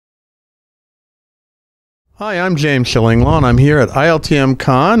Hi, I'm James Shillinglaw, and I'm here at ILTM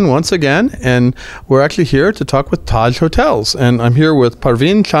Con once again, and we're actually here to talk with Taj Hotels. And I'm here with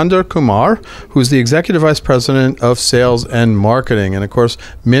Parveen Chandra Kumar, who's the Executive Vice President of Sales and Marketing. And of course,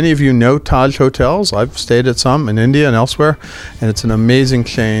 many of you know Taj Hotels. I've stayed at some in India and elsewhere, and it's an amazing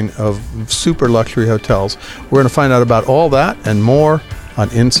chain of super luxury hotels. We're going to find out about all that and more on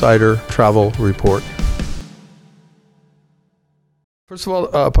Insider Travel Report. First of all,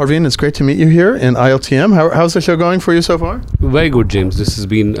 Parveen, it's great to meet you here in ILTM. How's the show going for you so far? Very good, James. This has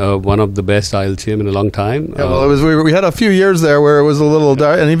been one of the best ILTM in a long time. Yeah, well, we had a few years there where it was a little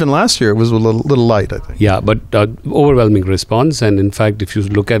dark, and even last year it was a little light, I think. Yeah, but overwhelming response. And in fact, if you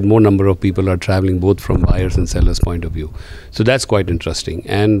look at more number of people are traveling both from buyers and sellers' point of view. So that's quite interesting.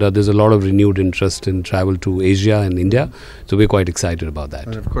 And there's a lot of renewed interest in travel to Asia and India. So we're quite excited about that.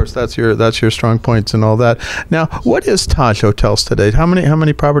 And of course, that's your strong points and all that. Now, what is Taj Hotels today? How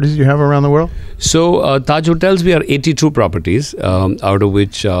many properties do you have around the world? So Taj Hotels, we are 82 properties, out of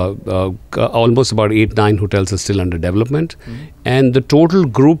which almost about 8-9 hotels are still under development. Mm-hmm. And the total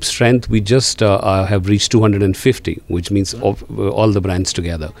group strength, we just have reached 250, which means all the brands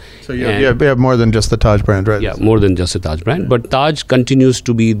together. So you have more than just the Taj brand, right? Yeah, more than just the Taj brand. But Taj continues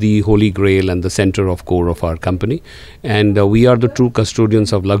to be the holy grail and the center of core of our company. And we are the true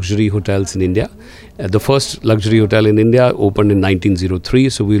custodians of luxury hotels in India. The first luxury hotel in India opened in 1903,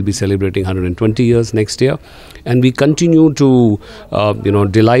 so we'll be celebrating 120 years next year. And we continue to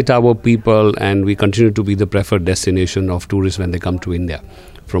delight our people, and we continue to be the preferred destination of tourists when they come to India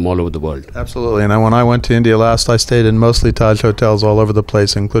from all over the world. Absolutely. And when I went to India last, I stayed in mostly Taj hotels all over the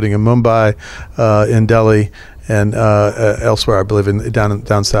place, including in Mumbai, in Delhi, and elsewhere, I believe,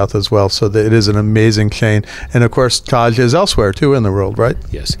 down south as well. So it is an amazing chain. And of course, Taj is elsewhere too in the world, right?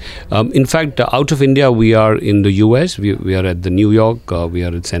 Yes. In fact, out of India, we are in the US. We are at the New York. We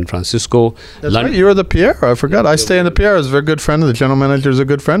are at San Francisco. That's right. You're the Pierre. I forgot. I stay in the Pierre. I was a very good friend of the general manager. Is a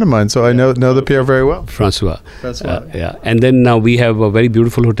good friend of mine. So I know the Pierre very well. Francois. Yeah. And then we have a very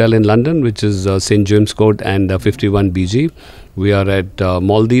beautiful hotel in London, which is St. James Court and 51 BG. We are at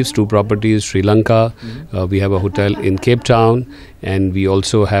Maldives, 2 properties, Sri Lanka. Mm-hmm. We have a hotel in Cape Town, and we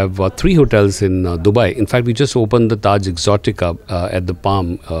also have 3 hotels in Dubai. In fact, we just opened the Taj Exotica at the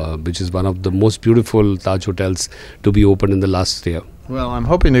Palm, which is one of the most beautiful Taj hotels to be opened in the last year. Well, I'm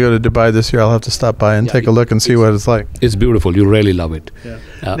hoping to go to Dubai this year. I'll have to stop by and take a look and see what it's like. It's beautiful. You really love it.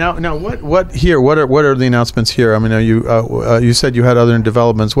 Yeah. Now, what are the announcements here? I mean, you said you had other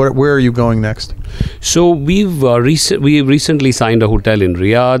developments. Where are you going next? So we recently signed a hotel in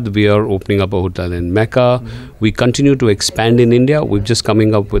Riyadh. We are opening up a hotel in Mecca. Mm-hmm. We continue to expand in India. We're just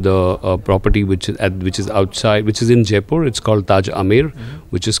coming up with a property which is outside, which is in Jaipur. It's called Taj Amir,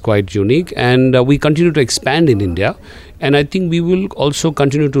 which is quite unique. And we continue to expand in India. And I think we will also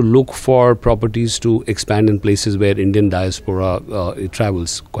continue to look for properties to expand in places where Indian diaspora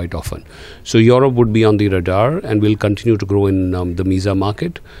travels quite often. So Europe would be on the radar, and we'll continue to grow in the MESA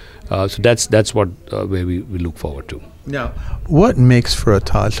market. So that's what where we look forward to. Now, what makes for a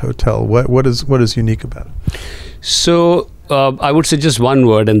Taj hotel? What is unique about it? So I would say just one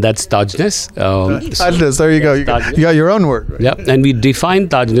word, and that's Tajness. Tajness, there you go. You got your own word. Right? Yeah, and we defined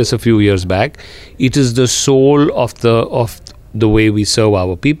Tajness a few years back. It is the soul of the way we serve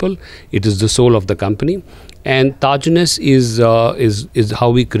our people. It is the soul of the company. And Tajness is how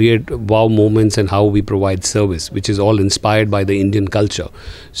we create wow moments and how we provide service, which is all inspired by the Indian culture.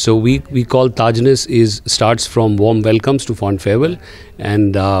 So we call Tajness starts from warm welcomes to fond farewell,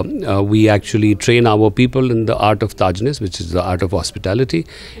 and we actually train our people in the art of Tajness, which is the art of hospitality.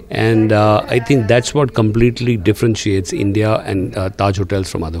 And I think that's what completely differentiates India and Taj Hotels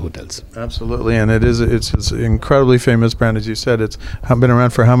from other hotels. Absolutely, and it's an incredibly famous brand, as you said. It's been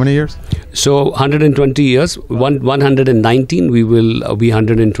around for how many years? So 120 years. 119, we will be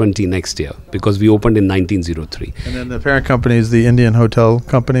 120 next year because we opened in 1903. And then the parent company is the Indian Hotel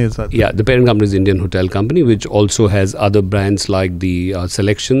Company, is that? Yeah, the parent company is Indian Hotel Company, which also has other brands like the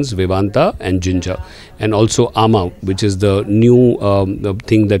Selections, Vivanta, and Ginger, and also Ama, which is the new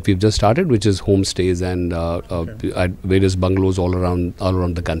thing that we've just started, which is homestays and various bungalows all around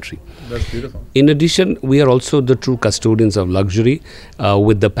the country. That's beautiful. In addition, we are also the true custodians of luxury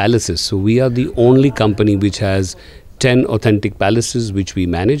with the palaces. So we are the only company which has 10 authentic palaces which we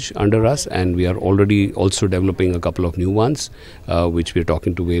manage under us, and we are already also developing a couple of new ones which we are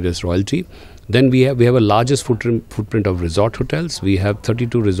talking to various royalty. Then we have a largest footprint of resort hotels. We have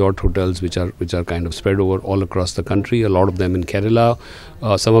 32 resort hotels which are kind of spread over all across the country, a lot of them in Kerala,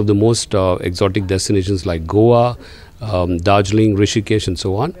 some of the most exotic destinations like Goa, Darjeeling, Rishikesh, and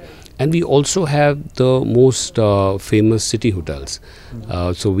so on. And we also have the most famous city hotels.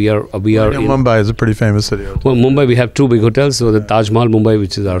 So we are in Mumbai is a pretty famous city. Well, Mumbai, we have two big hotels. So the Taj Mahal Mumbai,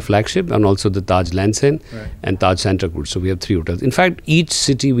 which is our flagship, and also the Taj Lands End and Taj Santa Cruz. So we have three hotels. In fact, each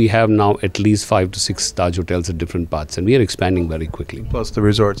city we have now at least 5 to 6 Taj hotels at different parts, and we are expanding very quickly. Plus the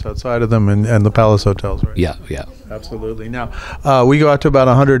resorts outside of them and the palace hotels, right? Yeah. Absolutely. Now, we go out to about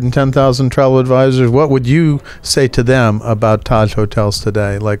 110,000 travel advisors. What would you say to them about Taj Hotels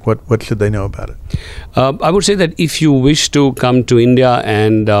today? Like, what should they know about it? I would say that if you wish to come to India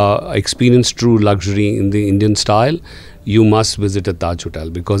and experience true luxury in the Indian style, you must visit a Taj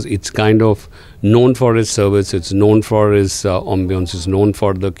Hotel, because it's kind of known for its service, it's known for its ambience, it's known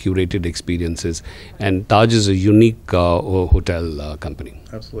for the curated experiences, and Taj is a unique hotel company.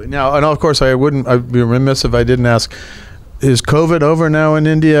 Absolutely. Now, and of course, I'd be remiss if I didn't ask, is COVID over now in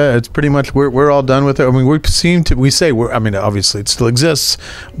India? It's pretty much we're all done with it. I mean, obviously it still exists,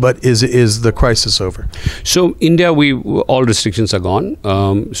 but is the crisis over? So India, all restrictions are gone.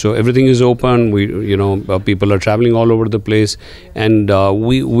 So everything is open. People are traveling all over the place, and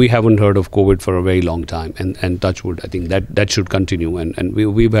we haven't heard of COVID for a very long time. And touch wood, I think that should continue. And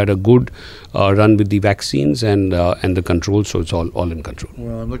we've had a good run with the vaccines and the control. So it's all in control.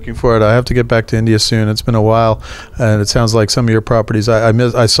 Well, I'm looking forward. I have to get back to India soon. It's been a while, and it sounds like some of your properties.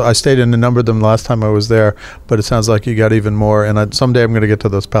 I stayed in a number of them last time I was there, but it sounds like you got even more. And someday I'm going to get to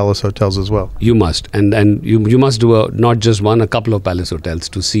those palace hotels as well. You must, and you must do not just one, a couple of palace hotels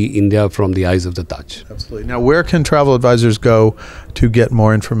to see India from the eyes of the Taj. Absolutely. Now, where can travel advisors go to get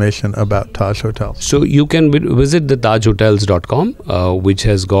more information about Taj Hotels? So you can visit the tajhotels.com, which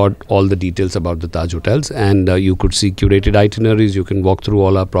has got all the details about the Taj Hotels, and you could see curated itineraries. You can walk through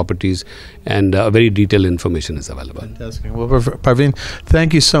all our properties, and very detailed information is available. Fantastic. Well, Parveen,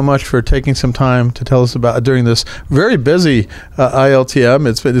 thank you so much for taking some time to tell us about during this very busy ILTM.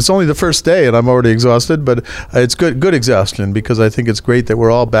 It's only the first day, and I'm already exhausted, but it's good exhaustion, because I think it's great that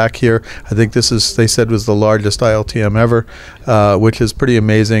we're all back here. I think this they said was the largest ILTM ever, which is pretty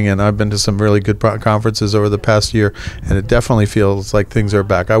amazing. And I've been to some really good conferences over the past year, and it definitely feels like things are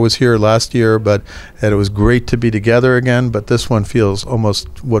back. I was here last year, and it was great to be together again. But this one feels almost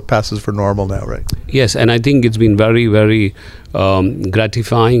what passes for normal now, right? Yes, and I think it's been very, very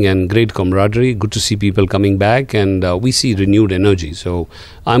gratifying and great camaraderie. Good to see people coming back, and we see renewed energy. So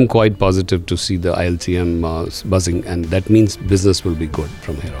I'm quite positive to see the ILTM buzzing, and that means business will be good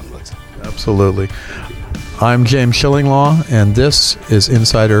from here onwards. Absolutely. I'm James Shillinglaw, and this is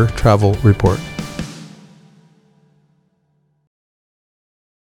Insider Travel Report.